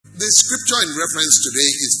The scripture in reference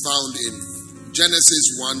today is found in Genesis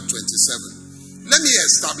 1:27. Let me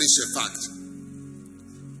establish a fact.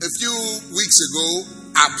 A few weeks ago,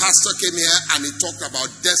 our pastor came here and he talked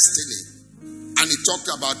about destiny and he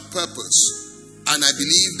talked about purpose. And I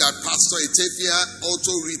believe that Pastor Etefia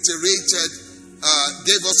also reiterated,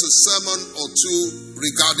 gave us a sermon or two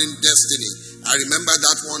regarding destiny. I remember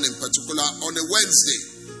that one in particular on a Wednesday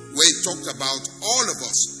where he talked about all of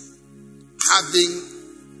us having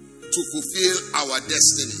to fulfill our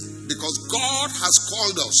destiny because God has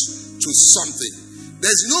called us to something.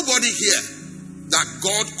 There's nobody here that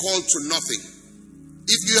God called to nothing.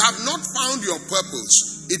 If you have not found your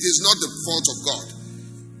purpose, it is not the fault of God.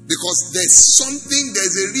 Because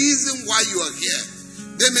there's a reason why you are here.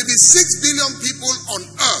 There may be 6 billion people on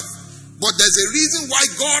earth, but there's a reason why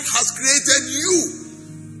God has created you.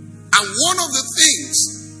 And one of the things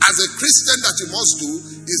as a Christian that you must do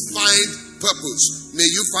is find purpose. May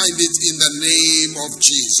you find it in the name of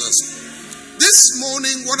Jesus. This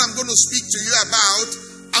morning, what I'm going to speak to you about,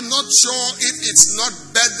 I'm not sure if it's not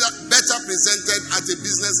better presented at a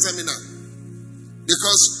business seminar.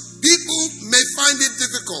 Because people may find it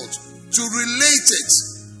difficult to relate it.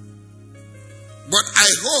 But I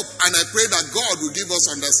hope and I pray that God will give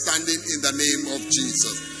us understanding in the name of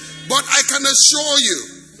Jesus. But I can assure you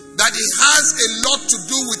that it has a lot to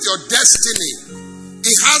do with your destiny.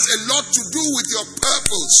 It has a lot to do with your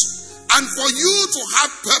purpose. And for you to have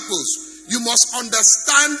purpose, you must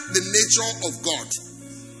understand the nature of God.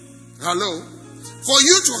 Hello? For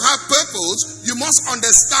you to have purpose, you must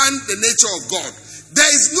understand the nature of God. There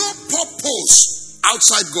is no purpose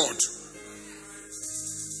outside God.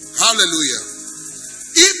 Hallelujah.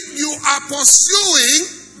 If you are pursuing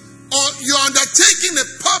or you're undertaking a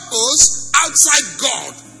purpose outside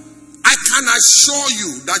God, I can assure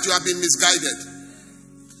you that you have been misguided.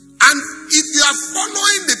 And if you are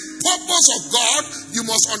following the purpose of God, you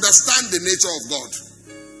must understand the nature of God.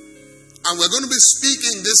 And we're going to be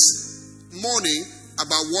speaking this morning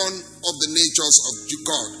about one of the natures of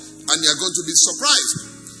God. And you're going to be surprised.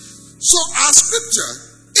 So our scripture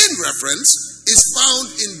in reference is found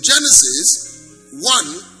in Genesis 1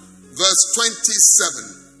 verse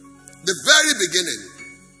 27. The very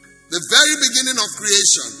beginning of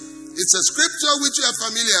creation. It's a scripture which you are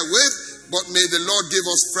familiar with, but may the Lord give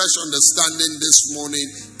us fresh understanding this morning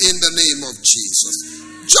in the name of Jesus.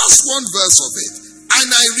 Just one verse of it. And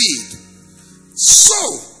I read. So,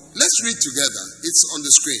 let's read together. It's on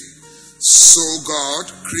the screen. So God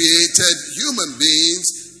created human beings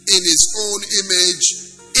in his own image.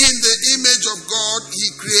 In the image of God, he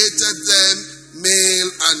created them.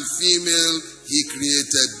 Male and female, he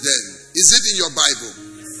created them. Is it in your Bible?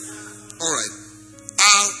 All right.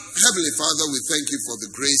 Our Heavenly Father, we thank you for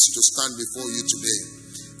the grace to stand before you today.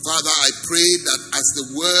 Father, I pray that as the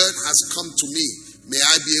word has come to me, may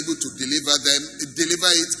I be able to deliver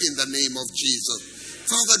it in the name of Jesus.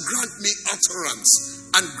 Father, grant me utterance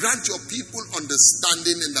and grant your people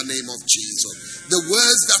understanding in the name of Jesus. The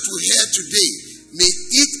words that we hear today, may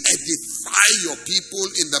it edify your people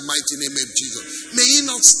in the mighty name of Jesus. May he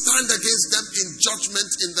not stand against them in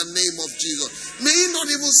judgment in the name of Jesus. May he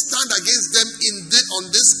not even stand against them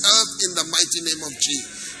on this earth in the mighty name of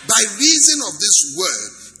Jesus. By reason of this word,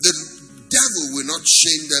 the devil will not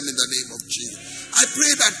shame them in the name of Jesus. I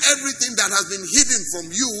pray that everything that has been hidden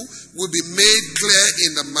from you will be made clear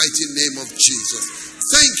in the mighty name of Jesus.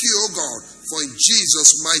 Thank you, O God, for in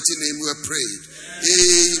Jesus' mighty name we have prayed.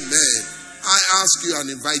 Amen. I ask you and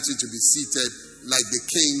invite you to be seated like the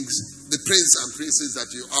kings, the prince and princess that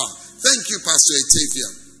you are. Thank you, Pastor Etefia.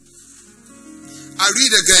 I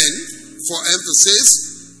read again for emphasis.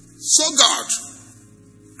 So God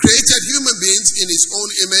created human beings in his own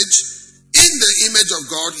image. In the image of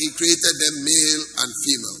God, he created them male and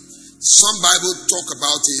female. Some Bible talk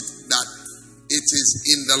about it that it is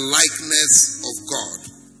in the likeness of God.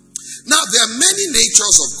 Now, there are many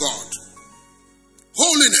natures of God.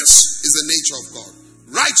 Holiness is the nature of God.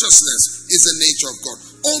 Righteousness is the nature of God.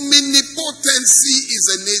 Omnipotency is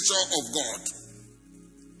the nature of God.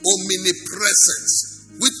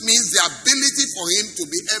 Omnipresence, which means the ability for him to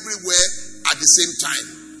be everywhere at the same time.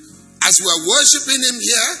 As we are worshiping him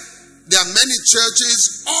here, there are many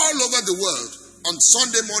churches all over the world. On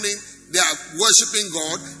Sunday morning, they are worshiping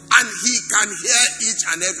God, and he can hear each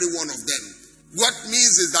and every one of them. What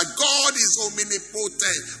means is that God is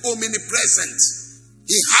omnipotent, omnipresent.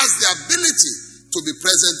 He has the ability to be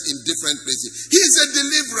present in different places. He is a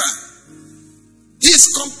deliverer. He is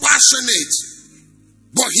compassionate,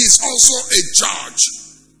 but he is also a judge.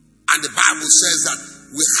 And the Bible says that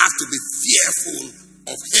we have to be fearful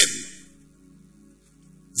of him.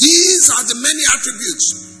 These are the many attributes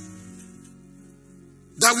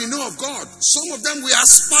that we know of God. Some of them we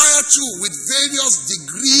aspire to with various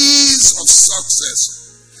degrees of success.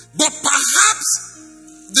 But perhaps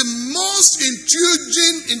the most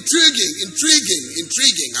intriguing,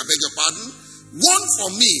 I beg your pardon, one for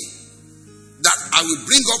me that I will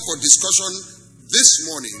bring up for discussion this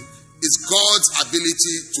morning is God's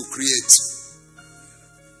ability to create.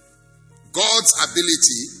 God's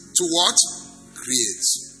ability to what? Create.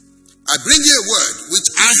 I bring you a word which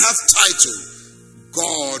I have titled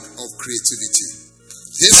God of Creativity.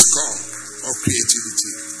 This God of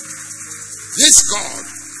creativity. This God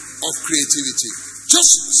of creativity.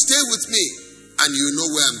 Just stay with me and you know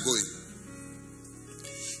where I'm going.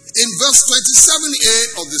 In verse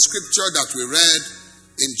 27a of the scripture that we read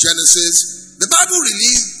in Genesis, the Bible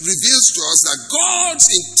reveals to us that God's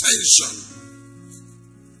intention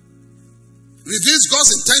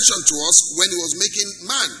to us when he was making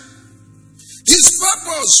man. His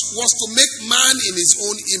purpose was to make man in his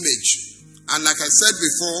own image. And like I said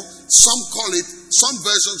before, some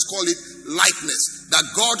versions call it likeness. That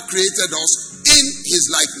God created us in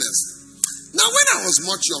his likeness. Now when I was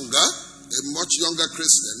much younger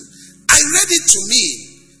Christian, I read it to mean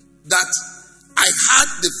that I had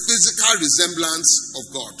the physical resemblance of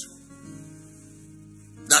God.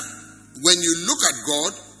 That when you look at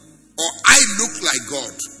God, or I look like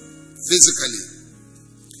God physically.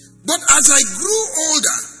 But as I grew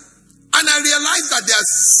older, and I realized that there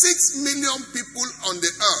are 6 million people on the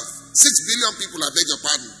earth, 6 billion people, I beg your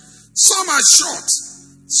pardon. Some are short,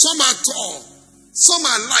 some are tall, some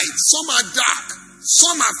are light, some are dark,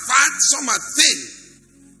 some are fat, some are thin.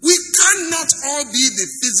 We cannot all be the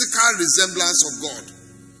physical resemblance of God.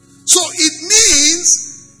 So it means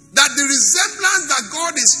that the resemblance that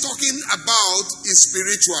God is talking about is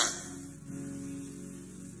spiritual.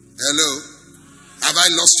 Hello? Have I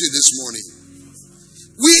lost you this morning?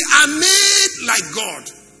 We are made like God.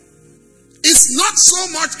 It's not so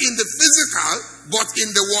much in the physical, but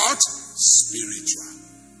in the what? Spiritual.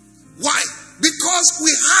 Why? Because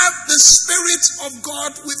we have the Spirit of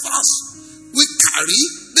God with us. We carry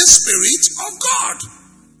the Spirit of God.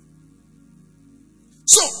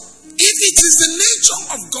 So, if it is the nature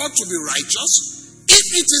of God to be righteous, if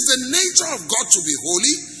it is the nature of God to be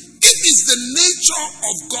holy, if it's the nature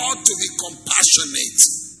of God to be compassionate,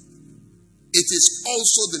 it is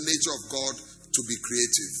also the nature of God to be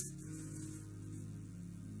creative.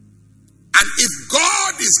 And if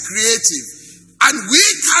God is creative and we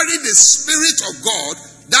carry the Spirit of God,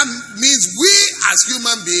 that means we as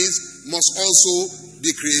human beings must also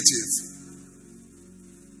be creative.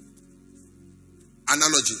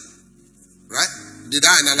 Analogy. Right? Did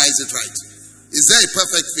I analyze it right? Is there a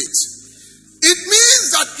perfect fit? It means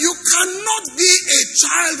that you cannot be a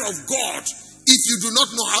child of God if you do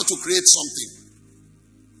not know how to create something.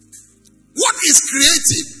 What is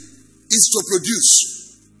creative is to produce.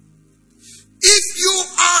 If you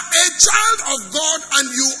are a child of God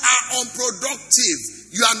and you are unproductive,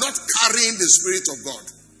 you are not carrying the Spirit of God.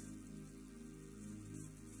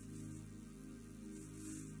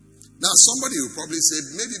 Now somebody will probably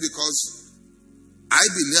say, maybe because I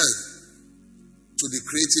belong to the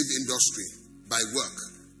creative industry by work.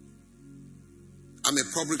 I'm a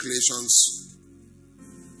public relations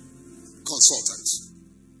consultant.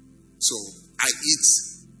 So I eat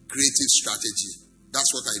creative strategy.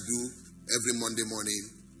 That's what I do every Monday morning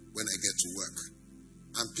when I get to work.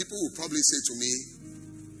 And people will probably say to me,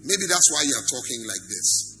 maybe that's why you are talking like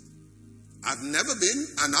this. I've never been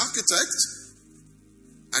an architect.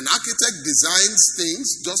 An architect designs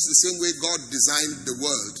things just the same way God designed the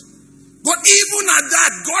world. But even at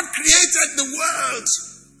that, God created the world.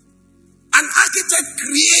 An architect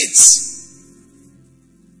creates.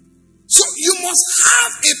 So you must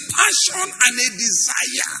have a passion and a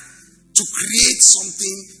desire to create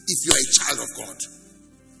something if you are a child of God.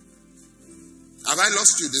 Have I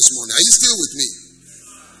lost you this morning? Are you still with me?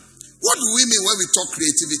 What do we mean when we talk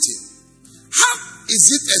creativity? How is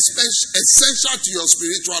it essential to your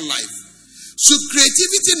spiritual life? Should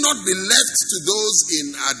creativity not be left to those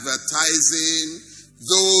in advertising,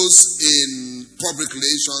 those in public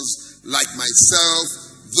relations like myself,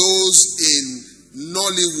 those in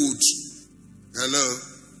Nollywood? Hello?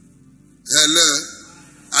 Hello?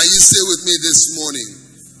 Are you still with me this morning?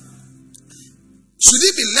 Should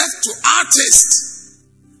it be left to artists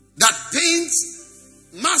that paint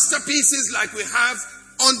masterpieces like we have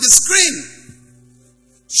on the screen?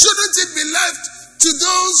 Shouldn't it be left to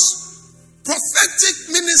those prophetic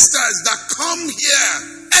ministers that come here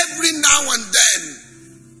every now and then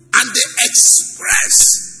and they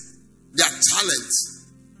express their talent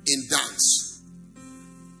in dance?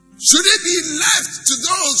 Should it be left to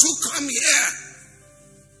those who come here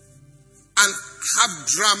have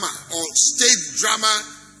drama or stage drama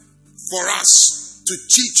for us to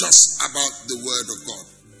teach us about the word of God?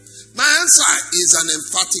 My answer is an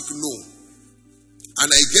emphatic no. And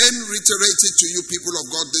I again reiterate it to you people of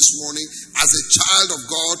God this morning. As a child of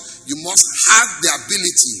God, you must have the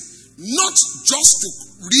ability not just to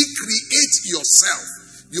recreate yourself.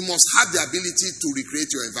 You must have the ability to recreate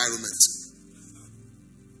your environment.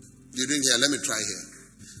 You didn't hear? Let me try here.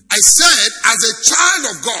 I said, as a child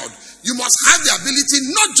of God, you must have the ability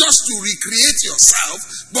not just to recreate yourself,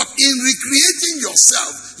 but in recreating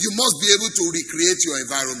yourself, you must be able to recreate your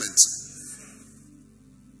environment.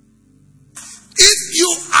 If you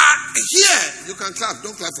are here, you can clap.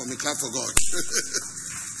 Don't clap for me, clap for God.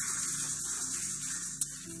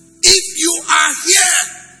 If you are here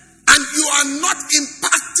and you are not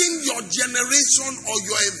impacting your generation or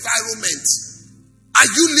your environment, are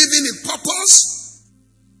you living in purpose?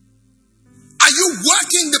 Are you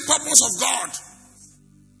working the purpose of God?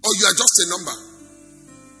 Or you are just a number?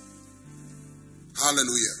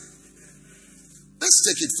 Hallelujah. Let's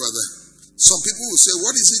take it further. Some people will say,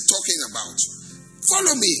 what is he talking about?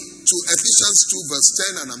 Follow me to Ephesians 2 verse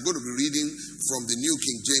 10, and I'm going to be reading from the New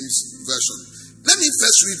King James Version. Let me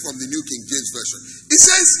first read from the New King James Version. It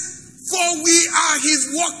says, for we are his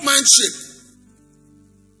workmanship,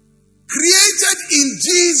 created in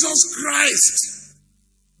Jesus Christ.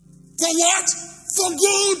 For what? For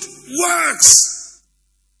good works.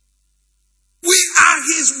 We are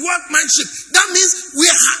his workmanship. That means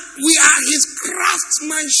we are his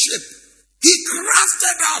craftsmanship. He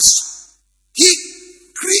crafted us. He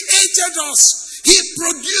created us. He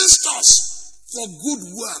produced us for good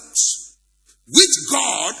works, which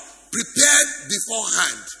God prepared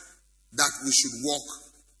beforehand that we should walk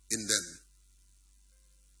in them.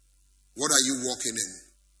 What are you walking in?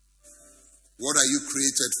 What are you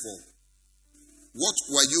created for? What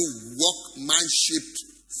were you workmanship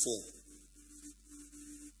for?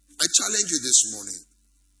 I challenge you this morning.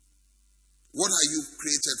 What are you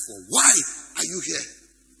created for? Why are you here?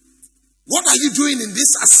 What are you doing in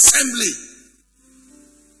this assembly?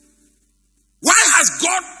 Why has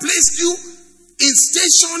God placed you in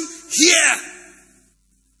station here?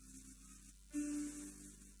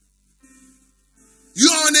 You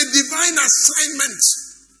are on a divine assignment.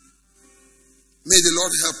 May the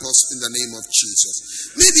Lord help us in the name of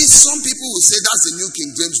Jesus. Maybe some people will say that's the New King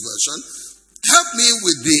James Version. Help me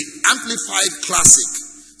with the Amplified Classic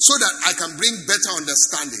so that I can bring better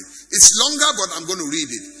understanding. It's longer, but I'm going to read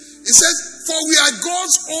it. It says, for we are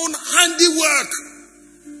God's own handiwork,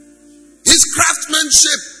 his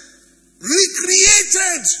craftsmanship,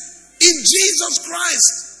 recreated in Jesus Christ,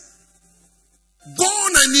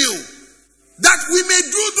 born anew, that we may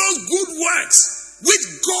do those good works which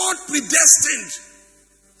God predestined,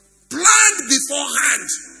 planned beforehand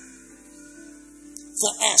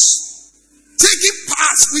for us, taking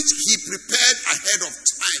paths which he prepared ahead of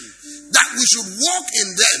time, that we should walk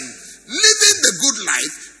in them, living the good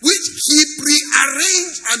life which he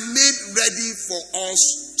prearranged and made ready for us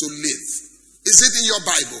to live. Is it in your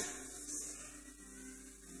Bible?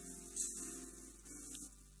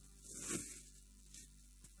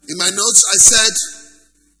 In my notes, I said,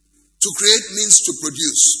 to create means to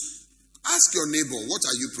produce. Ask your neighbor, what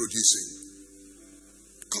are you producing?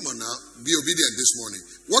 Come on now, be obedient this morning.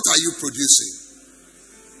 What are you producing?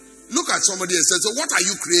 Look at somebody and say, so what are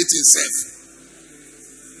you creating, Seth?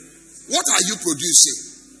 What are you producing?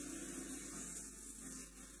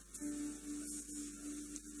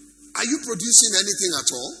 Are you producing anything at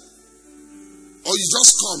all? Or you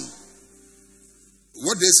just come?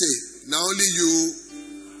 What they say, now only you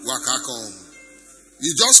waka come.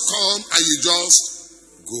 You just come and you just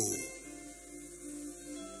go.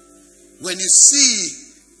 When you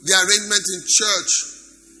see the arrangement in church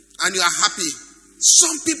and you are happy,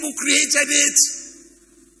 some people created it.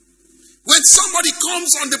 When somebody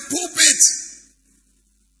comes on the pulpit,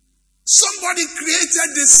 somebody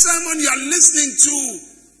created the sermon you are listening to.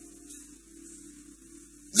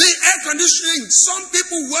 The air conditioning, some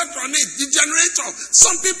people worked on it. The generator,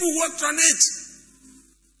 some people worked on it.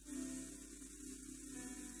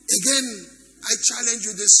 Again, I challenge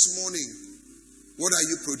you this morning. What are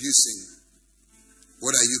you producing?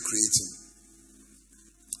 What are you creating?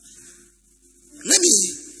 Let me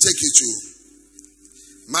take you to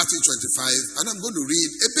Matthew 25, and I'm going to read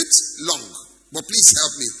a bit long, but please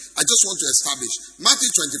help me. I just want to establish Matthew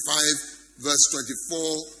 25, verse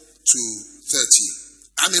 24 to 30.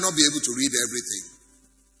 I may not be able to read everything.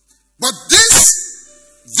 But this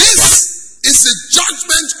is a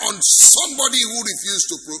judgment on somebody who refused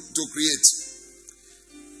to create.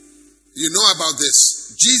 You know about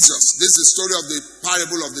this. Jesus, this is the story of the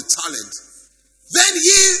parable of the talent. Then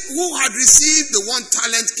he who had received the 1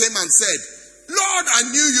 talent came and said, Lord, I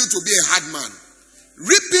knew you to be a hard man,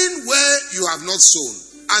 reaping where you have not sown,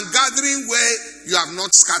 and gathering where you have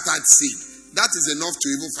not scattered seed. That is enough to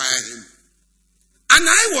even fire him. And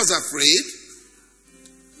I was afraid,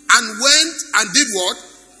 and went and did what?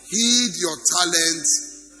 Hid your talent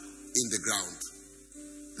in the ground.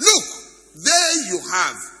 Look, there you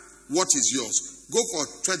have what is yours. Go for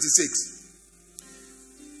 26.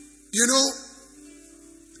 You know,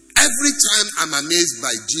 every time I'm amazed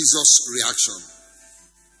by Jesus' reaction.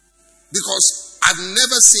 Because I've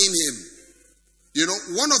never seen him. You know,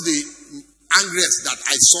 one of the angriest that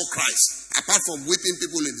I saw Christ, apart from whipping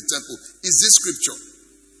people in the temple, is this scripture.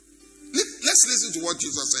 Let's listen to what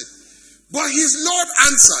Jesus said. But his Lord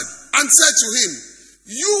answered and said to him,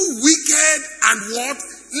 you wicked and what?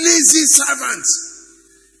 Lazy servant.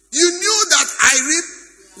 You knew that I reap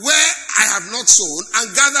where I have not sown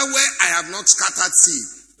and gather where I have not scattered seed.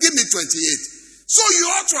 Give me 28. So you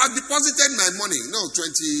ought to have deposited my money. No,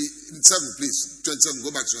 27, please. 27,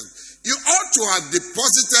 go back to 27. You ought to have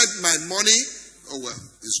deposited my money. Oh, well,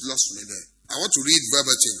 it's lost me there. I want to read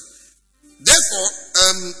verbatim. Therefore,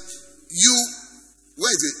 you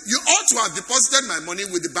ought to have deposited my money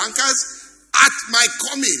with the bankers. At my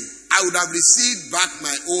coming, I would have received back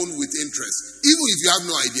my own with interest, even if you have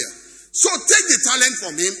no idea. So take the talent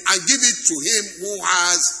from him and give it to him who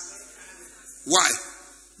has. Why?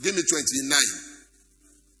 Give me 29.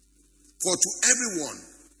 For to everyone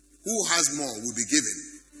who has more will be given,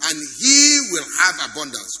 and he will have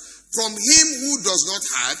abundance. From him who does not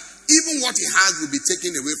have, even what he has will be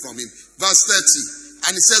taken away from him. Verse 30.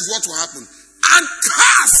 And he says what will happen? And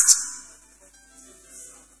cast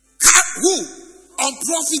who?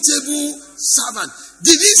 Unprofitable servant.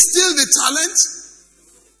 Did he steal the talent?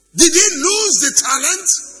 Did he lose the talent?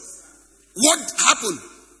 What happened?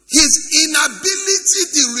 His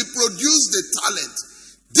inability to reproduce the talent.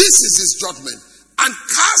 This is his judgment. And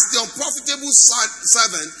cast the unprofitable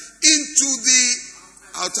servant into the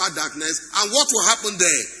outer darkness. And what will happen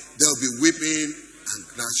there? There will be weeping and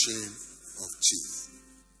gnashing of teeth.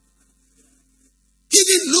 He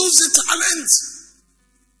didn't lose the talent.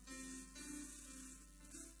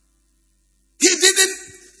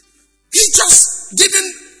 He just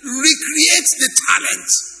didn't recreate the talent.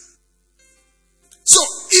 So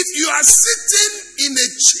if you are sitting in a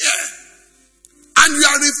chair and you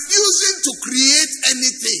are refusing to create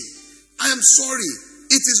anything, I am sorry,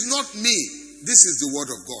 it is not me. This is the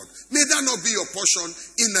word of God. May that not be your portion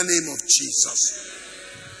in the name of Jesus.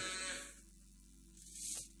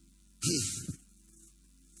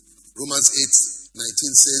 Romans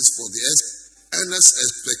 8:19 says, for the earnest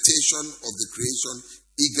expectation of the creation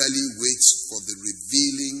eagerly waits for the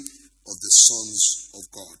revealing of the sons of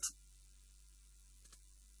God.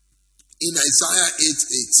 In Isaiah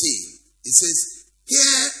 8:18, it says,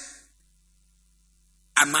 here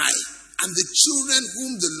am I, and the children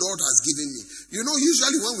whom the Lord has given me. You know,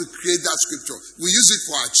 usually when we create that scripture, we use it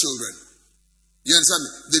for our children. You understand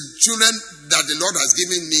me? The children that the Lord has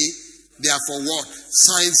given me, they are for what?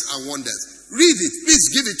 Signs and wonders. Read it. Please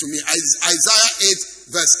give it to me. Isaiah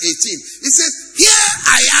 8 verse 18. It says, here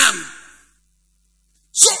I am.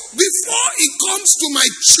 So before it comes to my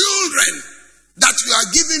children that you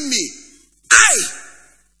are giving me, I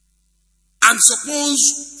am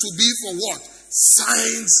supposed to be for what?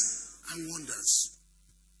 Signs and wonders.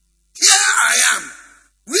 Here I am.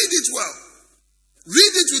 Read it well.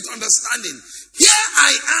 Read it with understanding. Here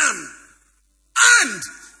I am. And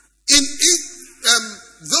in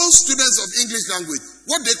those students of English language,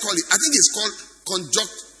 what they call it, I think it's called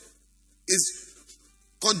conjunctive.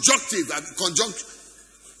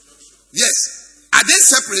 Yes. Are they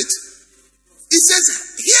separate? It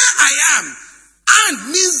says, here I am. And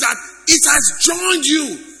means that it has joined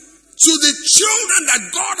you to the children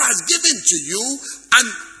that God has given to you,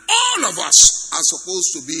 and all of us are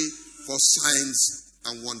supposed to be for signs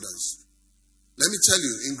and wonders. Let me tell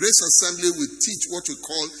you, in Grace Assembly, we teach what we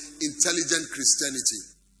call intelligent Christianity.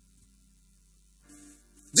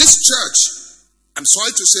 This church, I'm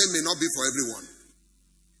sorry to say, may not be for everyone.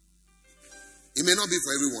 It may not be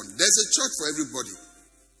for everyone. There's a church for everybody.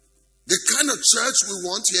 The kind of church we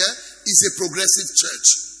want here is a progressive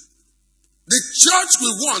church. The church we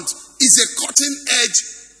want is a cutting-edge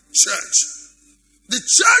church. The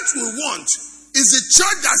church we want is a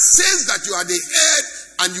church that says that you are the head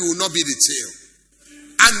and you will not be the tail.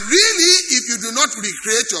 And really, if you do not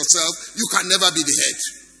recreate yourself, you can never be the head.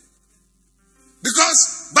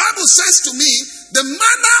 Because Bible says to me, the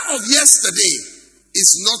manna of yesterday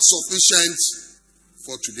is not sufficient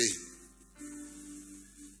for today.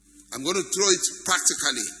 I'm going to throw it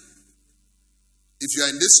practically. If you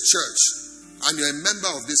are in this church and you're a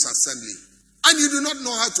member of this assembly and you do not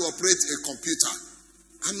know how to operate a computer,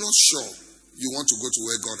 I'm not sure you want to go to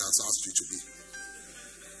where God has asked you to be.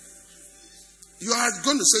 You are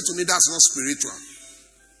going to say to me, that's not spiritual.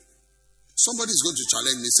 Somebody is going to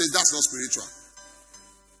challenge me, say that's not spiritual.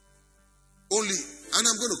 Only, and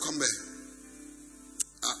I'm going to come back.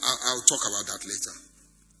 I'll talk about that later.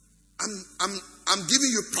 I'm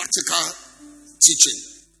giving you practical teaching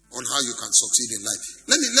on how you can succeed in life.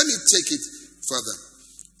 Let me take it further.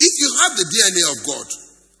 If you have the DNA of God,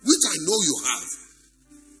 which I know you have,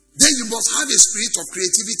 then you must have a spirit of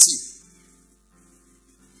creativity.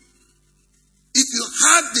 If you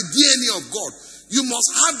have the DNA of God, you must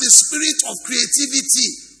have the spirit of creativity.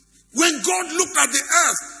 When God looked at the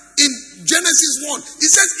earth in Genesis 1, he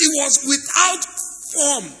says it was without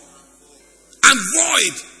form and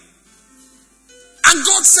void. And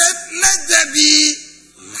God said, let there be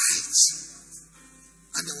light.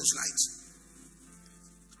 And there was light.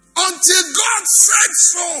 Until God said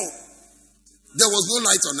so, there was no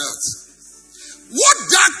light on earth. What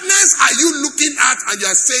darkness are you looking at and you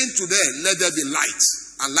are saying today, let there be light?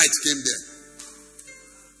 And light came there.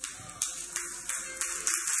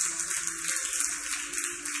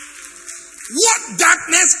 What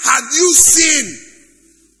darkness have you seen?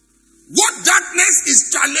 What darkness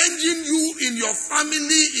is challenging you in your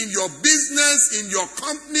family, in your business, in your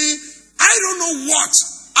company? I don't know what.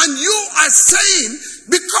 And you are saying,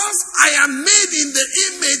 because I am made in the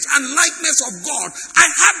image and likeness of God, I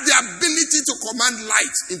have the ability to command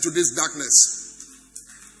light into this darkness.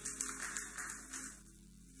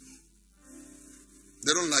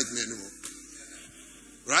 They don't like me anymore.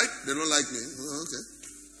 Right? They don't like me. Oh, okay.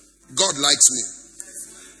 God likes me.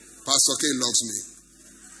 Pastor K loves me.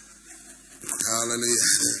 Hallelujah.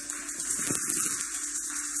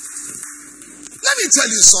 Let me tell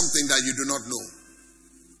you something that you do not know.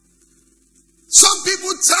 Some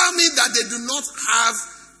people tell me that they do not have,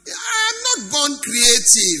 I'm not born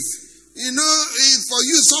creative. You know, for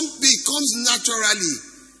you, something comes naturally.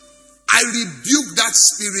 I rebuke that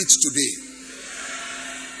spirit today.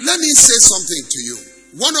 Let me say something to you.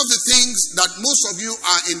 One of the things that most of you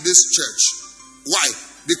are in this church. Why?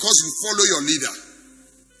 Because you follow your leader.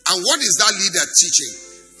 And what is that leader teaching?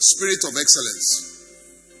 Spirit of excellence.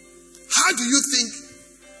 How do you think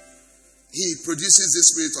he produces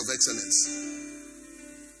this spirit of excellence?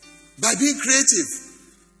 By being creative.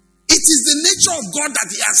 It is the nature of God that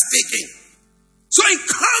he has taken. So he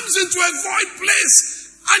comes into a void place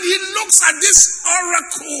and he looks at this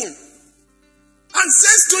oracle and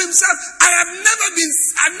says to himself, I've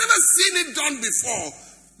never seen it done before.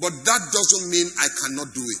 But that doesn't mean I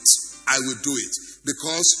cannot do it. I will do it.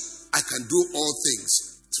 Because I can do all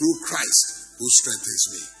things through Christ who strengthens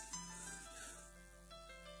me.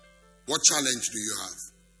 What challenge do you have?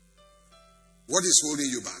 What is holding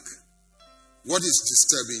you back? What is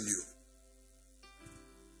disturbing you?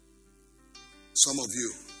 Some of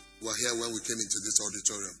you were here when we came into this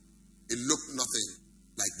auditorium. It looked nothing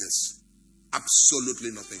like this.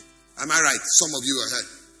 Absolutely nothing. Am I right? Some of you are here.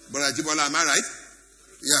 Brother Jibola, am I right?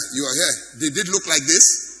 Yeah, you are here. Did it look like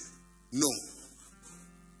this? No.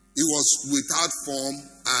 It was without form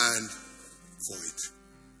and void.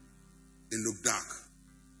 It looked dark.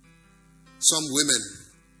 Some women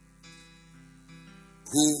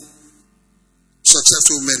who,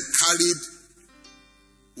 successful men, carried,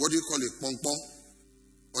 what do you call it, pong-pong,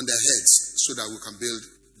 on their heads so that we can build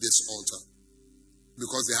this altar.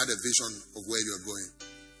 Because they had a vision of where they were going.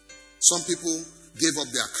 Some people gave up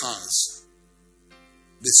their cars.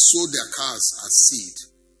 They sold their cars as seed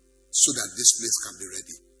so that this place can be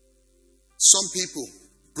ready. Some people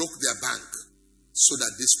broke their bank so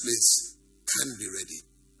that this place can be ready.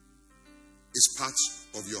 It's part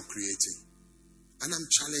of your creating. And I'm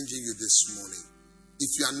challenging you this morning. If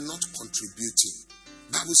you are not contributing,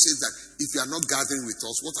 the Bible says that if you are not gathering with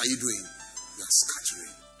us, what are you doing? You are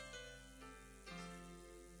scattering.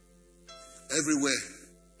 Everywhere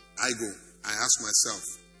I go, I ask myself,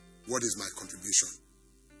 what is my contribution?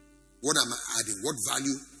 What am I adding? What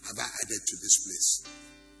value have I added to this place?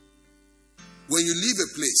 When you leave a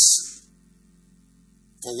place,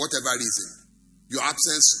 for whatever reason, your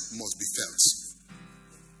absence must be felt.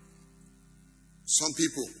 Some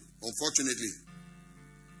people, unfortunately,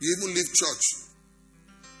 you even leave church,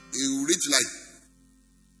 you reach like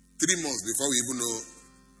 3 months before we even know,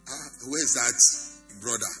 where is that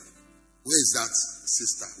brother? Where is that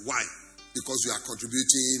sister? Why? Because you are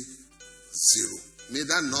contributing zero. May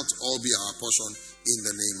that not all be our portion in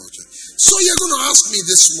the name of Jesus. So you're going to ask me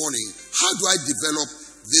this morning, how do I develop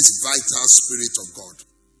this vital spirit of God?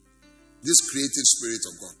 This creative spirit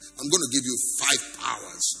of God. I'm going to give you 5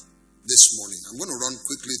 powers this morning. I'm going to run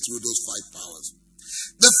quickly through those 5 powers.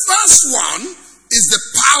 The first one is the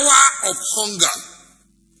power of hunger.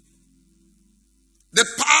 The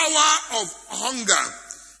power of hunger.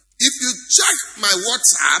 If you check my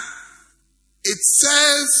WhatsApp, it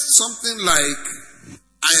says something like,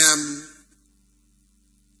 I am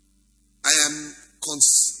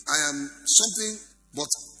something, but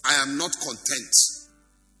I am not content.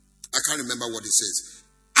 I can't remember what it says.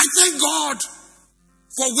 I thank God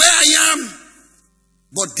for where I am.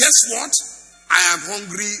 But guess what? I am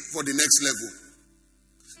hungry for the next level.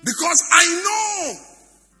 Because I know,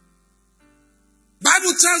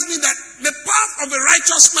 Bible tells me that the path of a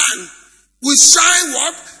righteous man will shine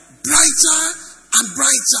what? Brighter and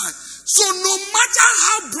brighter. So no matter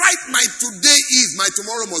how bright my today is, my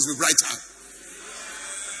tomorrow must be brighter.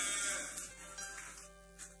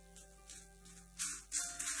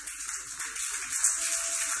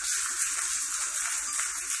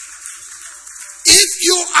 If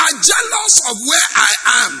you are jealous of where I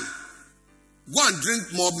am, go and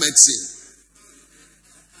drink more medicine.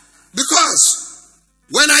 Because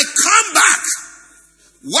when I come back,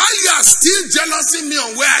 while you are still jealousing me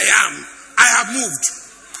on where I am, I have moved.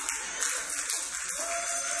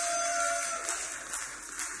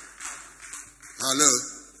 Hello.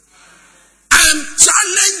 I am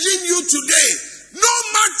challenging you today. No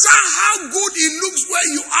matter how good it looks where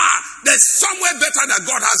you are, there's somewhere better that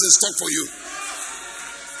God has in stock for you.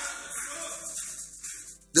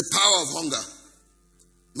 The power of hunger.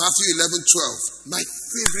 Matthew 11:12. My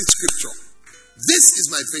favorite scripture. This is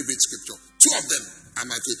my favorite scripture. 2 of them are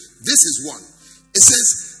my favorite. This is one. It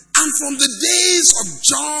says, and from the days of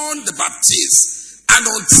John the Baptist and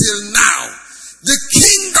until now, the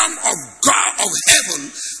kingdom of God of heaven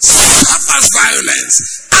suffers violence,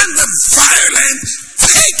 and the violent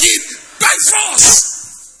take it by force.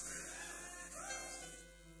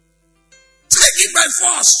 Take it by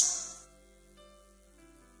force.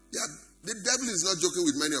 Yeah, the devil is not joking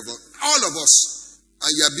with many of us. All of us.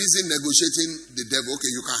 And you are busy negotiating the devil. Okay,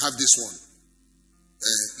 you can have this one.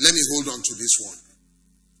 Let me hold on to this one.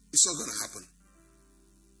 It's not going to happen.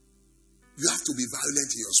 You have to be violent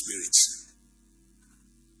in your spirit.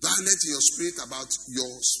 Violent in your spirit about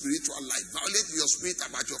your spiritual life. Violent in your spirit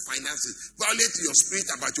about your finances. Violent in your spirit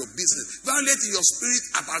about your business. Violent in your spirit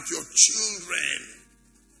about your children.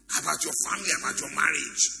 About your family, about your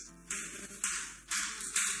marriage.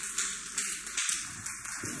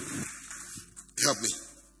 Help me. 1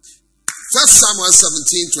 Samuel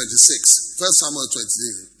 17:26. 1 Samuel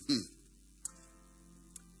 20.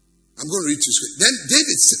 I'm going to read you. Then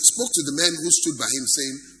David spoke to the men who stood by him,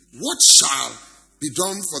 saying, what shall be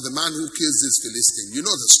done for the man who kills this Philistine? You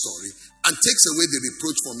know the story. And takes away the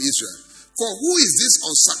reproach from Israel. For who is this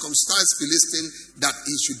uncircumcised Philistine that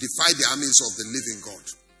he should defy the armies of the living God?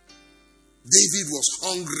 David was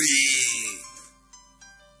hungry.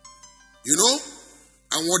 You know?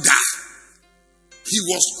 And what that? He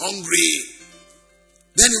was hungry.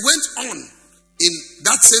 Then he went on in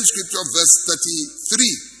that same scripture, verse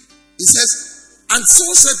 33. He says, and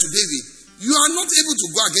Saul said to David, you are not able to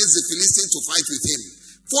go against the Philistine to fight with him,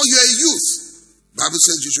 for you are a youth. Bible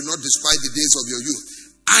says you should not despise the days of your youth.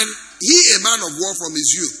 And he a man of war from his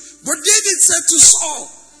youth. But David said to Saul,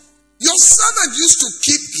 your servant used to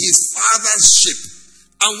keep his father's sheep.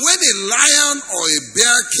 And when a lion or a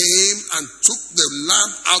bear came and took the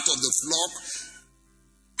lamb out of the flock,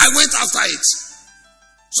 I went after it.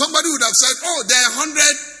 Somebody would have said, oh, there are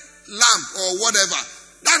 100 lamb or whatever.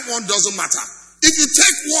 That one doesn't matter. If you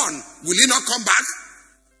take one, will he not come back?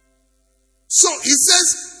 So he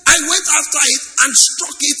says, I went after it and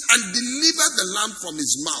struck it and delivered the lamb from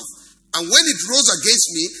his mouth. And when it rose against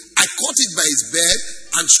me, I caught it by its beard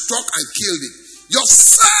and struck and killed it. Your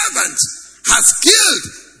servant has killed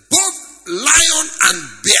both lion and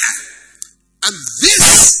bear. And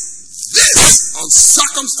this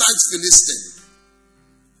uncircumcised Philistine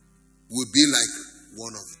will be like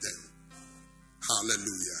one of them.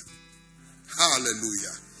 Hallelujah.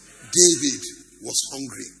 Hallelujah. David was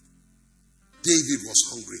hungry. David was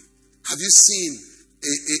hungry. Have you seen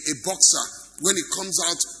a boxer when he comes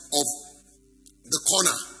out of the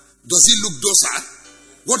corner? Does he look docile?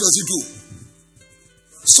 What does he do?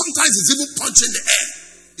 Sometimes he's even punching the air.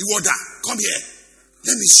 Iwoda, come here.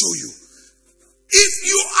 Let me show you. If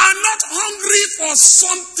you are not hungry for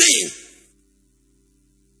something,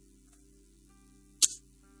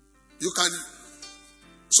 you can,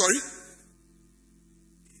 sorry?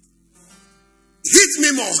 Hit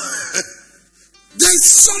me more. There is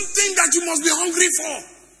something that you must be hungry for.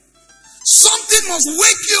 Something must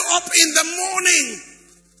wake you up in the morning.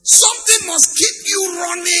 Something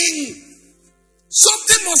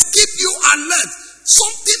alert.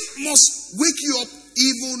 Something must wake you up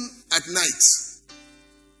even at night.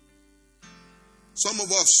 Some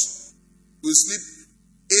of us will sleep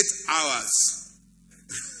 8 hours.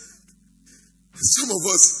 Some of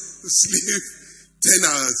us will sleep 10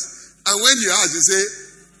 hours. And when you ask, you say,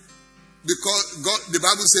 because God, the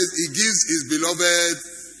Bible says He gives His beloved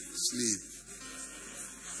sleep.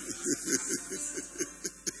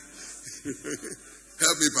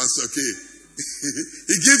 Help me, Pastor K.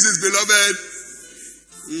 He gives His beloved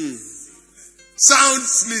sound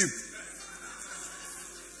sleep.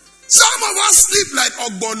 Some of us sleep like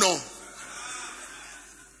Ogbono.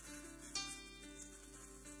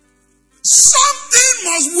 Something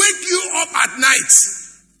must wake you up at night.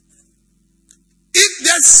 If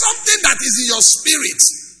there's something that is in your spirit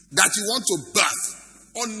that you want to birth,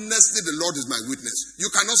 honestly, the Lord is my witness. You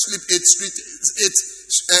cannot sleep 8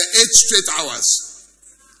 straight hours.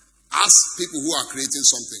 Ask people who are creating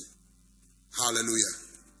something. Hallelujah.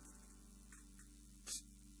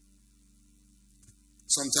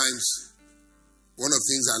 Sometimes, one of the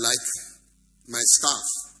things I like, my staff,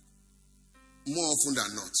 more often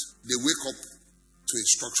than not, they wake up to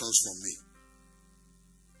instructions from me.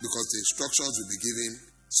 Because the instructions will be given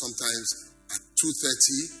sometimes at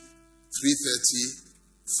 2:30, 3:30,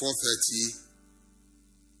 4:30,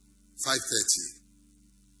 5:30.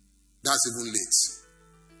 That's even late.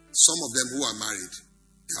 Some of them who are married,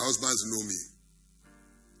 their husbands know me.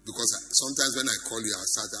 Because sometimes when I call you, I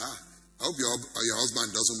start, I hope your husband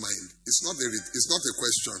doesn't mind. It's not a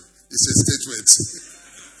question. It's a statement.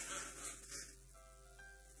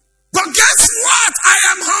 But guess what? I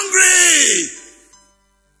am hungry.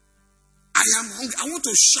 I want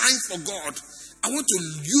to shine for God. I want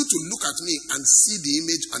you to look at me and see the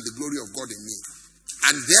image and the glory of God in me.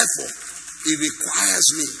 And therefore, it requires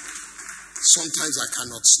me. Sometimes I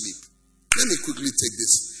cannot sleep. Let me quickly take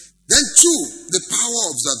this. Then 2, the power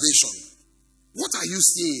of observation. What are you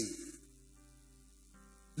seeing?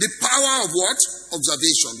 The power of what?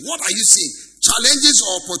 Observation. What are you seeing? Challenges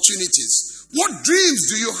or opportunities? What dreams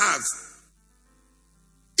do you have?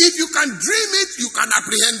 If you can dream it, you can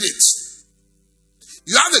apprehend it.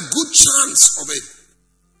 You have a good chance of it.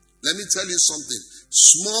 Let me tell you something.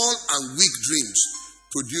 Small and weak dreams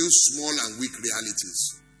produce small and weak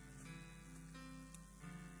realities.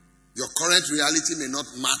 Your current reality may not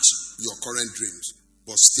match your current dreams,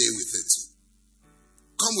 but stay with it.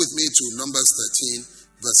 Come with me to Numbers 13,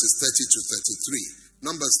 verses 30 to 33.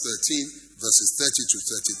 Numbers 13, verses 30 to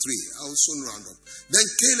 33. I will soon round up. Then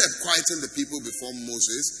Caleb quietened the people before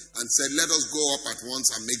Moses and said, let us go up at once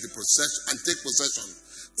and make the procession and take possession,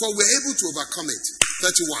 for we are able to overcome it.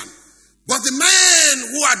 31. But the men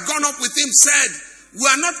who had gone up with him said, we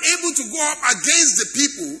are not able to go up against the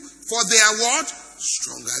people, for they are what?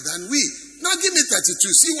 Stronger than we. Now give me 32.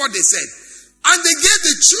 See what they said. And they gave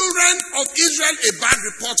the children of Israel a bad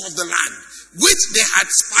report of the land, which they had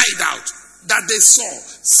spied out, that they saw,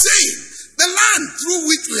 saying, the land through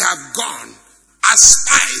which we have gone as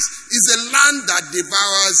spies is a land that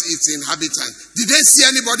devours its inhabitants. Did they see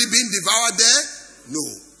anybody being devoured there? No.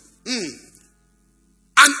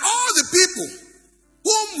 And all the people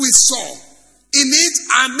whom we saw in it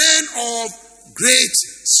are men of great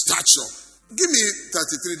stature. Give me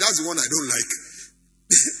 33. That's the one I don't like.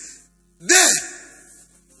 There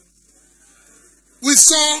we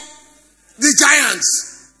saw the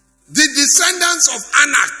giants. The descendants of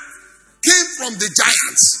Anak came from the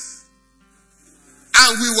giants.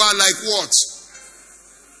 And we were like what?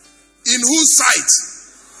 In whose sight?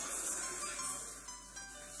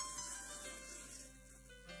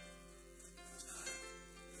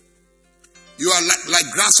 You are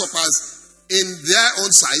like grasshoppers in their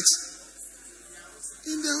own sight.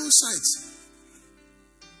 In their own sight.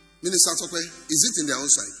 Minister Tope, is it in their own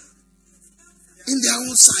sight? In their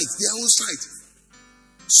own sight, their own sight.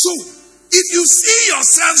 So, if you see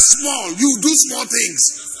yourself small, you do small things.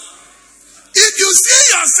 If you see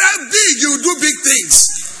yourself big, you do big things.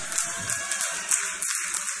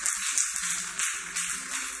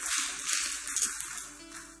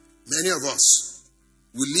 Many of us,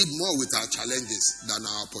 we live more with our challenges than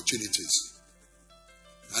our opportunities.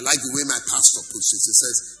 I like the way my pastor puts it. He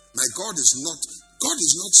says, my God is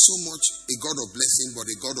not so much a God of blessing, but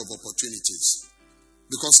a God of opportunities.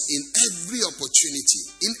 Because in every opportunity,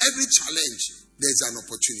 in every challenge, there's an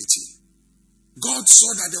opportunity. God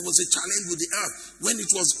saw that there was a challenge with the earth when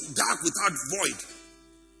it was dark without void.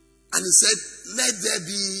 And he said, let there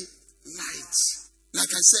be light.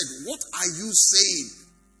 Like I said, what are you saying?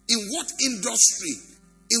 In what industry,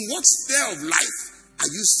 in what sphere of life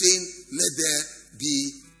are you saying, let there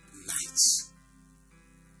be light?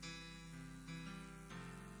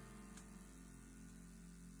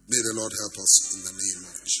 Lord help us in the name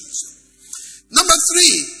of Jesus. Number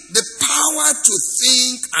 3, the power to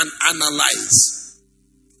think and analyze.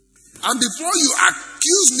 And before you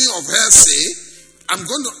accuse me of heresy, I'm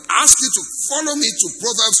going to ask you to follow me to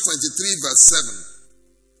Proverbs 23 verse 7.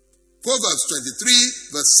 Proverbs 23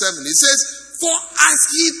 verse 7. It says, for as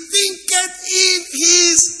he thinketh in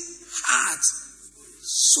his heart,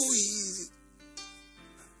 so he.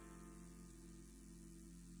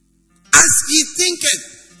 As he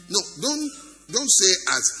thinketh. No, don't say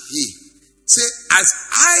as he. Say as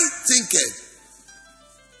I thinketh.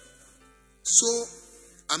 So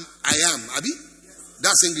I am. Abi?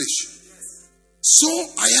 That's English. So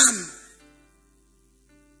I am.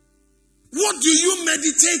 What do you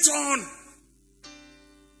meditate on?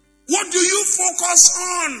 What do you focus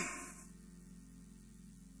on?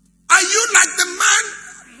 Are you like the man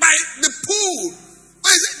by the pool?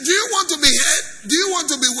 Do you want to be here? Do you want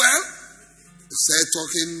to be well? He said,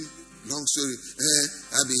 talking, long story.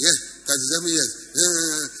 I've been here 37 years.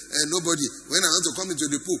 Nobody. When I want to come into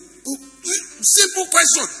the pool. Oh, simple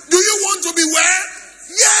question. Do you want to be well?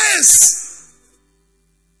 Yes.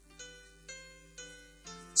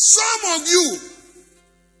 Some of you,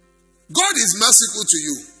 God is merciful to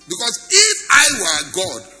you. Because if I were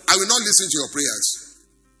God, I will not listen to your prayers.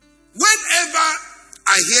 Whenever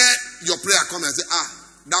I hear your prayer come and say,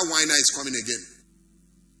 that whiner is coming again.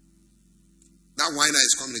 That whiner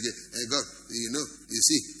is coming again. Hey, God, you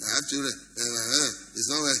see, I have children. It's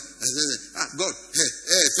not God,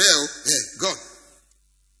 God.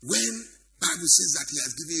 When Bible says that he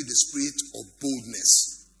has given you the spirit of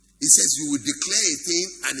boldness, he says you will declare a thing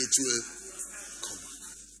and it will come on.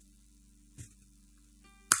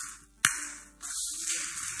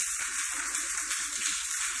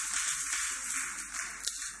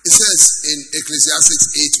 It says in Ecclesiastes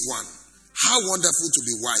 8:1, how wonderful to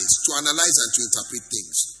be wise, to analyze and to interpret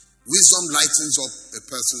things. Wisdom lightens up a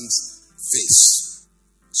person's face,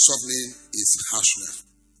 softening his harshness.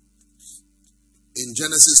 In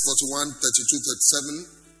Genesis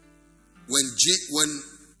 41:32-37, when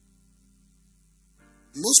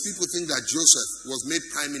most people think that Joseph was made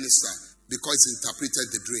prime minister because he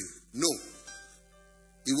interpreted the dream. No,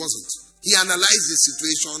 he wasn't. He analyzed the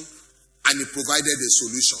situation and he provided a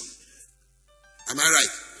solution. Am I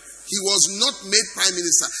right? He was not made prime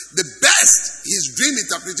minister. The best his dream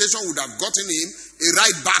interpretation would have gotten him a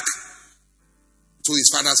ride back to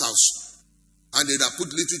his father's house. And they'd have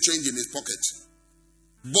put little change in his pocket.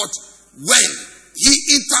 But when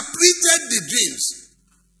he interpreted the dreams,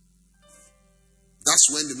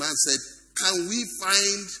 that's when the man said, can we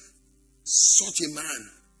find such a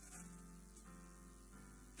man?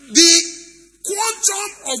 The quantum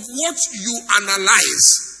of what you analyze,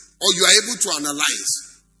 or you are able to analyze,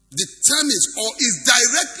 determines or is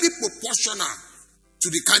directly proportional to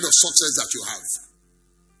the kind of success that you have.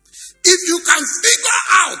 If you can figure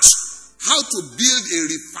out how to build a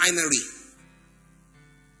refinery,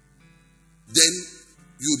 then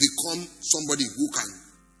you become somebody who can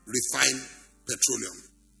refine petroleum.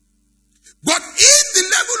 But if the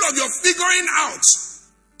level of your figuring out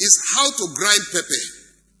is how to grind pepper,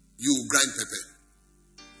 you will grind pepper.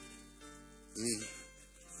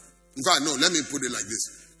 In fact, no, let me put it like this.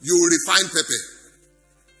 You will refine pepper.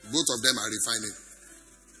 Both of them are refining.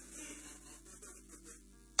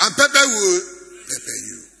 And pepper will pepper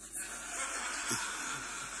you.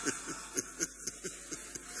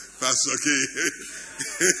 That's okay.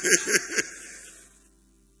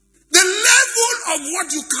 The level of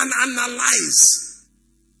what you can analyze.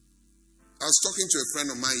 I was talking to a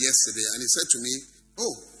friend of mine yesterday and he said to me,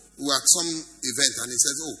 we were at some event and he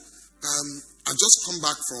said, I've just come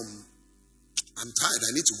back from, I'm tired,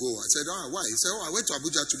 I need to go. I said, why? He said, I went to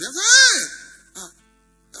Abuja today. I said,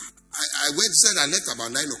 I went, he said, I left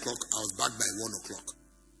about 9 o'clock. I was back by 1 o'clock.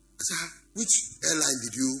 I said, which airline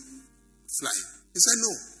did you fly? He said,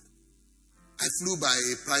 no. I flew by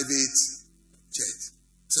a private jet.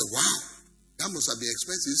 I said, wow, that must have been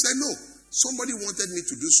expensive. He said, no. Somebody wanted me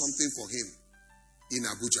to do something for him in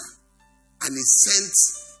Abuja. And he sent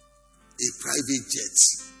a private jet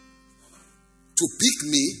to pick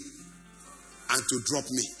me and to drop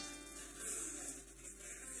me.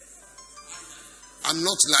 I'm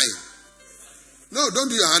not lying. No, don't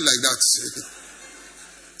do your hand like that.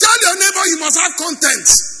 Tell your neighbor you must have content.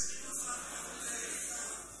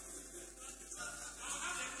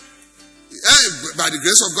 By the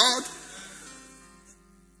grace of God.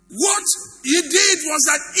 What he did was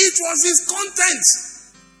that it was his content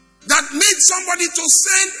that made somebody to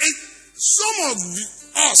send some of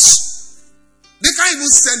us. They can't even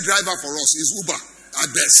send driver for us. It's Uber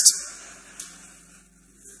at best.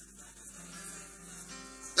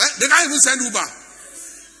 They can't even send Uber.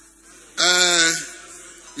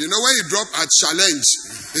 You know when you drop at challenge,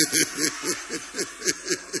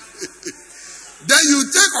 then you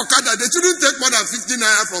take Okada. They shouldn't take more than 50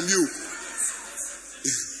 naira from you.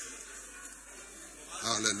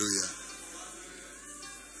 Hallelujah.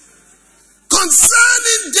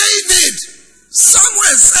 Concerning David,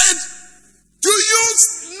 someone said, do you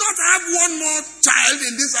not have one more child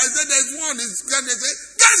in this? I said, there's one. They say,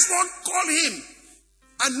 guess what? Call him.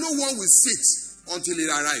 And no one will sit until it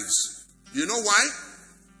arrives. You know why?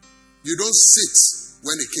 You don't sit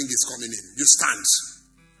when the king is coming in. You stand.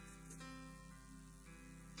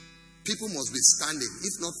 People must be standing.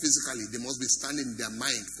 If not physically, they must be standing in their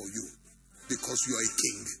mind for you. Because you are a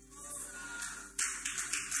king.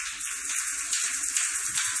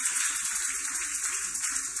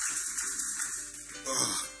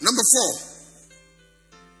 Number 4.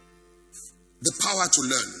 The power to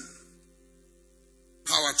learn.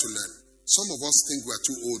 Power to learn. Some of us think we are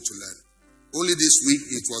too old to learn. Only this week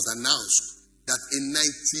it was announced that a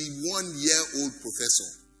 91-year-old professor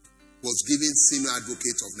was given senior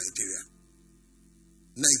advocate of Nigeria.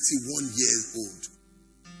 91 years old.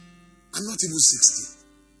 I'm not even 60.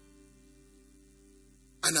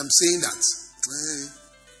 And I'm saying that.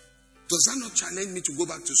 Does that not challenge me to go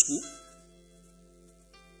back to school?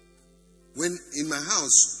 When in my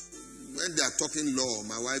house, when they are talking law,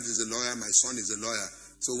 my wife is a lawyer, my son is a lawyer.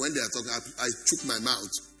 So when they are talking, I shook my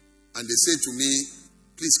mouth. And they say to me,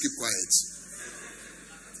 please keep quiet.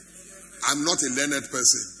 I'm not a learned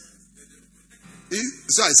person.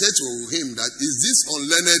 So I said to him that, is this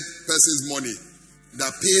unlearned person's money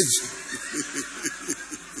that paid?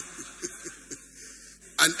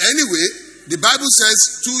 And anyway, the Bible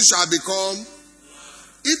says, two shall become.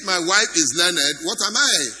 If my wife is learned, what am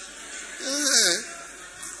I?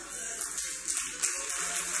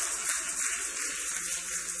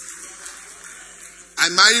 I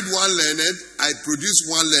married one learned, I produced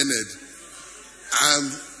one learned.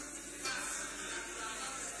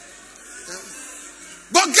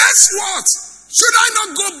 But guess what? Should I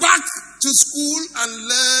not go back to school and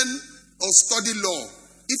learn or study law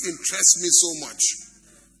if it interests me so much?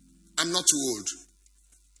 I'm not too old.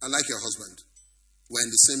 I like your husband. We're in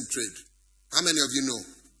the same trade. How many of you know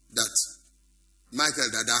that Michael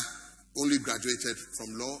Dada only graduated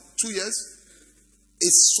from law 2 years? A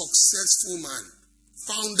successful man,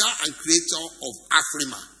 founder and creator of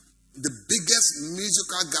Afrima, the biggest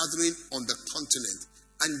musical gathering on the continent,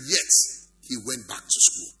 and yet he went back to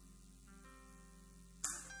school.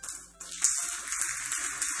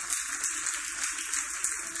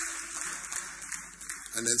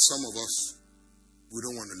 And then some of us, we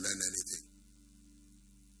don't want to learn anything.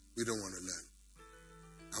 We don't want to learn.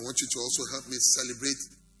 I want you to also help me celebrate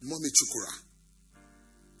Mommy Chukura.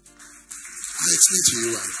 I'll explain to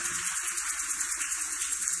you why.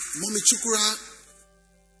 Mommy Chukura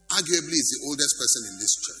arguably is the oldest person in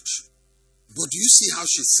this church. But do you see how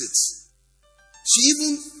she sits? She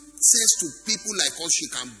even says to people like us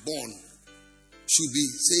she can born. She'll be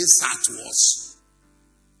saying sir to us.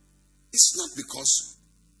 It's not because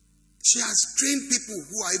she has trained people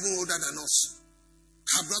who are even older than us.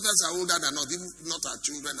 Her brothers are older than us, even not her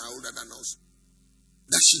children are older than us.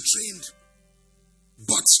 That she trained.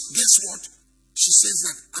 But guess what? She says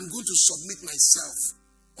that I'm going to submit myself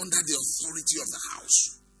under the authority of the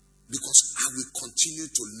house because I will continue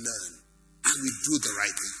to learn and will do the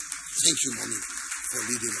right thing. Thank you, Mommy, for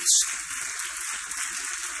leading us.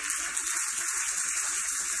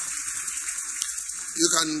 You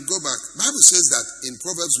can go back. Bible says that in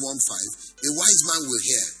Proverbs 1:5, a wise man will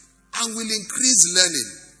hear and will increase learning.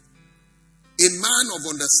 A man of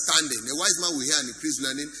understanding, a wise man will hear and increase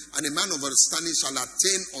learning, and a man of understanding shall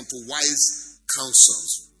attain unto wise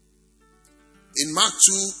counsels. In Mark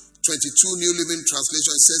 2:22, New Living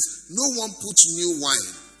Translation, it says, no one puts new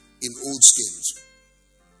wine in old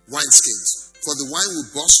wineskins, for the wine will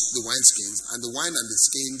burst the wineskins, and the wine and the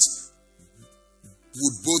skins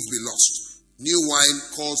would both be lost. New wine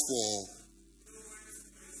calls for.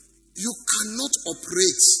 You cannot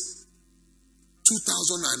operate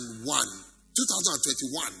 2021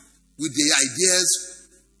 with the ideas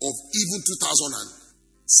of even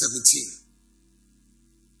 2017.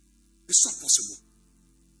 It's not possible.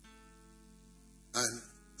 And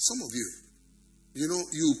some of you,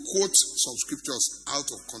 you quote some scriptures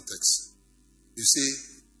out of context. You say,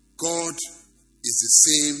 God is the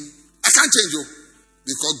same. I can't change you.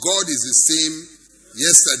 Because God is the same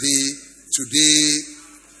yesterday, today,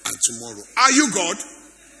 and tomorrow. Are you God?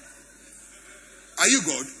 Are you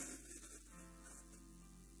God?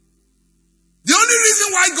 The only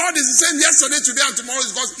reason why why God is the same yesterday, today, and tomorrow?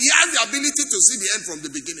 Is because He has the ability to see the end from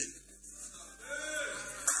the beginning.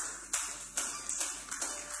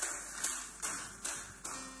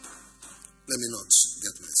 Let me not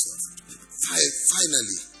get myself.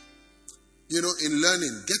 Finally, in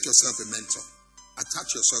learning, get yourself a mentor.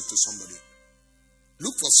 Attach yourself to somebody.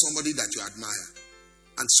 Look for somebody that you admire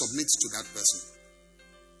and submit to that person.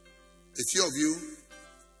 A few of you,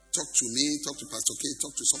 talk to me, talk to Pastor K,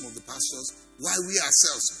 talk to some of the pastors, while we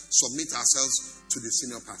ourselves submit ourselves to the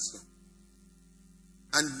senior pastor.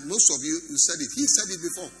 And most of you said it. He said it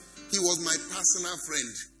before. He was my personal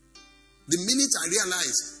friend. The minute I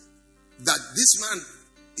realized that this man,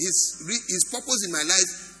 his purpose in my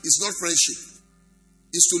life is not friendship,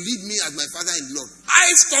 is to lead me as my father in Lord, I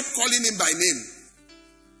stopped calling him by name.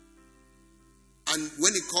 And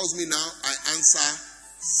when he calls me now, I answer,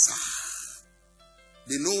 sir.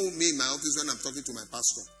 They know me in my office when I'm talking to my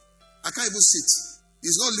pastor. I can't even sit.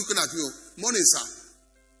 He's not looking at me. Morning, sir.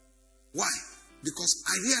 Why? Because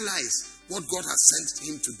I realize what God has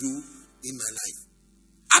sent him to do in my life.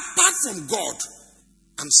 Apart from God,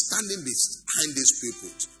 I'm standing behind this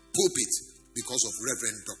pulpit because of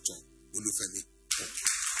Reverend Dr. Olufemi.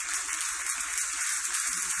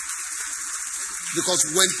 Because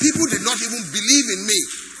when people did not even believe in me,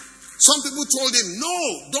 some people told him, no,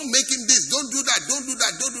 don't make him this, don't do that, don't do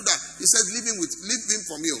that, don't do that. He says, leave him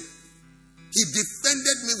from you. He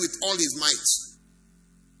defended me with all his might.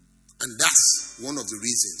 And that's one of the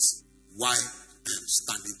reasons why I am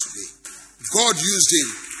standing today. God used him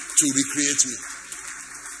to recreate me.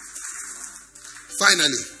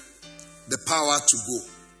 Finally, the power to go.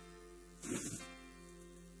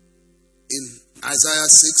 In Isaiah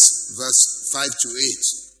 6, verse 5 to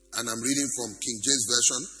 8, and I'm reading from King James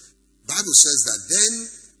Version, Bible says that, then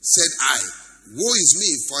said I, woe is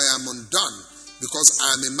me, for I am undone, because I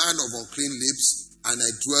am a man of unclean lips, and I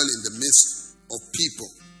dwell in the midst of people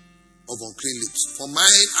of unclean lips. For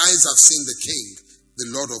mine eyes have seen the King, the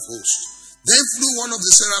Lord of hosts. Then flew one of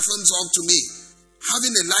the seraphims unto me,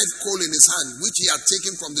 having a live coal in his hand, which he had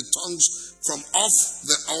taken from the tongues from off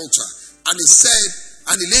the altar. And he said,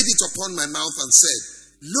 and he laid it upon my mouth and said,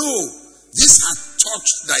 lo, this hath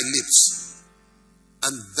touched thy lips,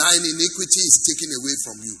 and thine iniquity is taken away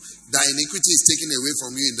from you. Thy iniquity is taken away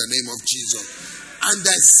from you in the name of Jesus. And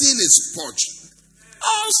thy sin is purged.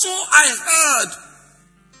 Also I heard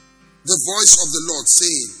the voice of the Lord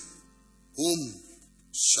saying, whom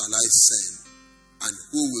shall I send, and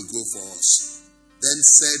who will go for us? Then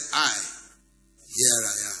said I, here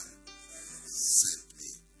I am, send me.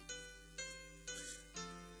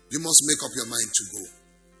 You must make up your mind to go.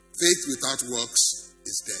 Faith without works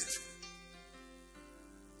is dead.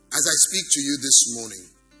 As I speak to you this morning,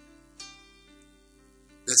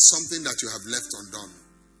 there's something that you have left undone.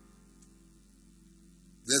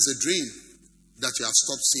 There's a dream that you have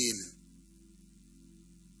stopped seeing.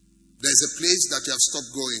 There's a place that you have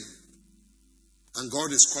stopped going. And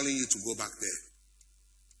God is calling you to go back there.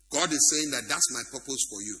 God is saying that that's my purpose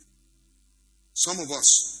for you. Some of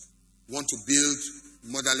us want to build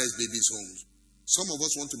motherless babies' homes. Some of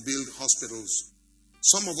us want to build hospitals.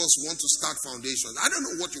 Some of us want to start foundations. I don't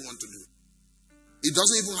know what you want to do. It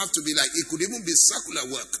doesn't even have to be like, it could even be circular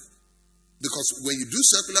work. Because when you do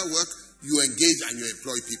circular work, you engage and you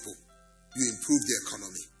employ people. You improve the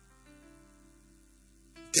economy.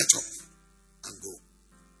 Get up and go.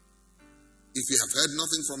 If you have heard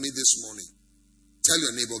nothing from me this morning, tell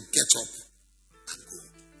your neighbor, get up and go.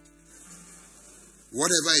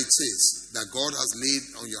 Whatever it is that God has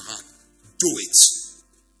laid on your heart, do it.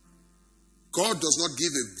 God does not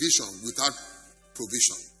give a vision without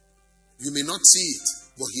provision. You may not see it,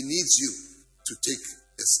 but He needs you to take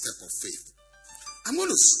a step of faith. I'm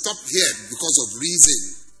going to stop here because of reason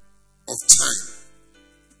of time.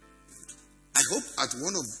 I hope at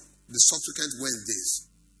one of the subsequent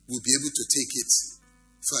Wednesdays we'll be able to take it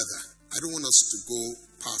further. I don't want us to go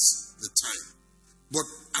past the time. But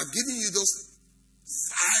I've given you those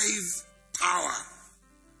 5 power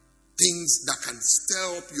things that can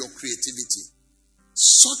stir up your creativity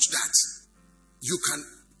such that you can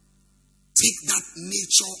take that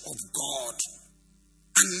nature of God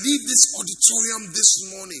and leave this auditorium this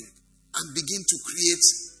morning and begin to create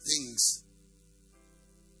things.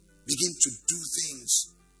 Begin to do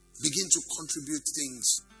things. Begin to contribute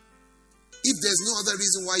things. If there's no other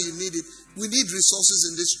reason why you need it, we need resources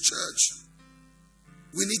in this church.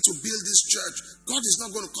 We need to build this church. God is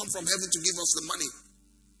not going to come from heaven to give us the money.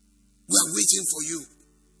 We are waiting for you.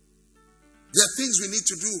 There are things we need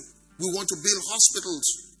to do. We want to build hospitals.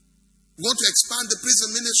 We want to expand the prison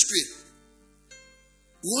ministry.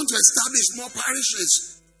 We want to establish more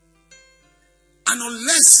parishes. And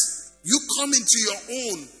unless you come into your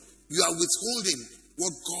own, you are withholding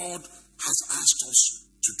what God has asked us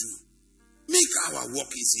to do. Make our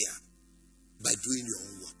work easier by doing your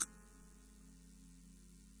own work.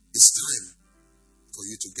 It's time for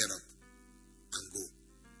you to get up and go.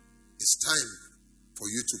 It's time for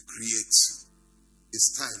you to create.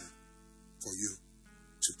 It's time for you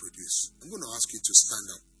to produce. I'm going to ask you to stand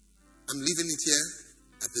up. I'm leaving it here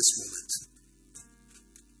at this moment.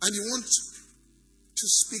 And you want to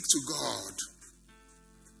speak to God.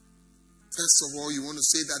 First of all, you want to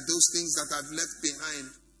say that those things that I've left behind,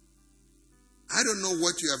 I don't know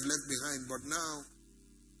what you have left behind, but now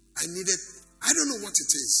I don't know what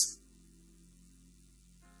it is.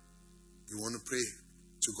 You want to pray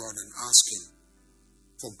to God and ask Him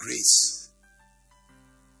for grace.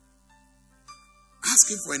 Ask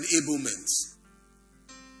Him for enablement.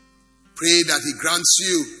 Pray that He grants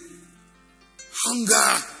you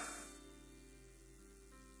hunger.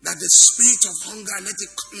 That the spirit of hunger, let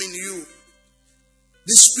it come in you.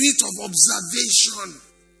 The spirit of observation.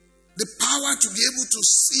 The power to be able to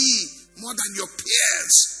see more than your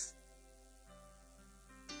peers.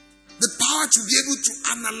 The power to be able to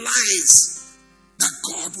analyze that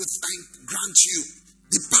God will grant you.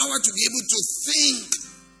 The power to be able to think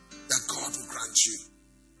that God will grant you.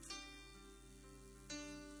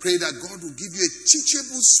 Pray that God will give you a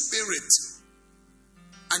teachable spirit.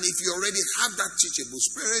 And if you already have that teachable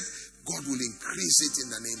spirit, God will increase it in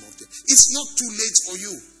the name of Jesus. It's not too late for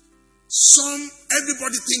you.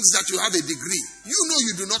 Everybody thinks that you have a degree. You know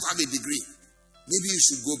you do not have a degree. Maybe you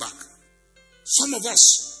should go back. Some of us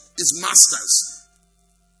is masters.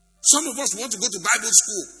 Some of us want to go to Bible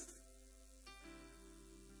school.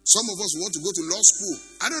 Some of us want to go to law school.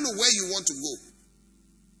 I don't know where you want to go.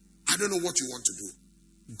 I don't know what you want to do.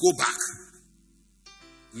 Go back.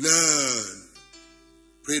 Learn.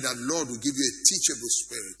 Pray that Lord will give you a teachable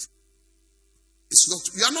spirit.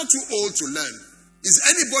 You are not too old to learn. Is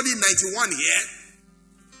anybody 91 here?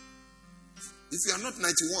 If you are not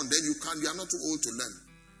 91, then you are not too old to learn.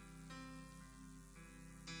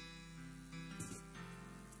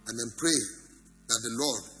 And then pray that the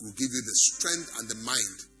Lord will give you the strength and the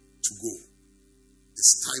mind to go.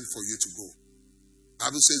 It's time for you to go. The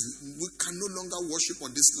Bible says we can no longer worship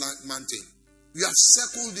on this mountain. We have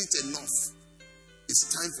circled it enough. It's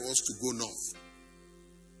time for us to go north.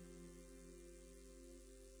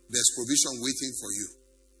 There's provision waiting for you.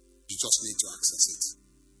 You just need to access it.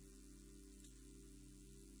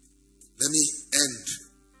 Let me end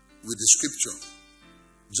with the scripture.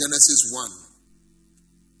 Genesis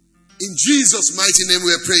 1. In Jesus' mighty name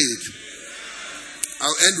we have prayed.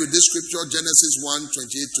 I'll end with this scripture, Genesis 1,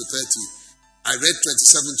 28 to 30. I read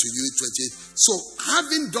 27 to you, 28. So,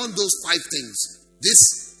 having done those 5 things, this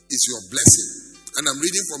is your blessing. And I'm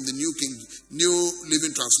reading from the New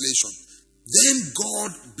Living Translation. Then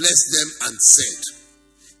God blessed them and said,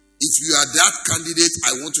 if you are that candidate,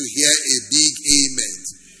 I want to hear a big amen.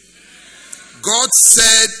 God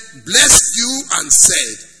said, blessed you and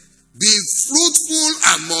said, be fruitful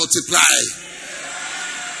and multiply.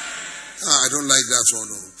 I don't like that one.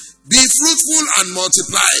 No. Be fruitful and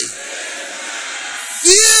multiply.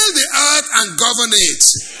 Fill the earth and govern it.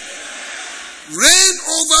 Reign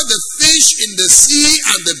over the fish in the sea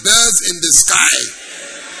and the birds in the sky.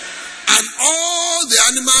 And all the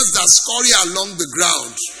animals that scurry along the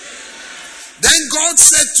ground. Then God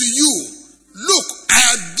said to you, look, I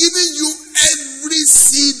have given you every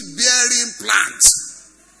seed-bearing plant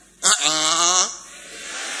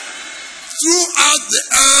throughout the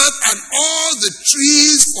earth and all the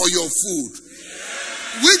trees for your food.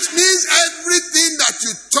 Which means everything that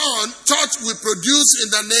you touch will produce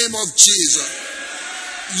in the name of Jesus.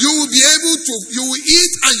 You will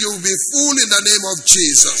eat and you will be full in the name of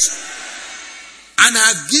Jesus. And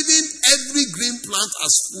I have given every green plant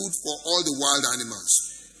as food for all the wild animals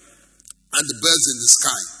and the birds in the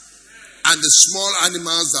sky and the small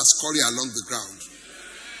animals that scurry along the ground.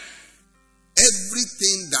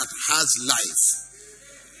 Everything that has life.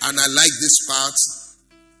 And I like this part.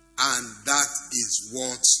 And that is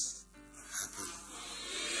what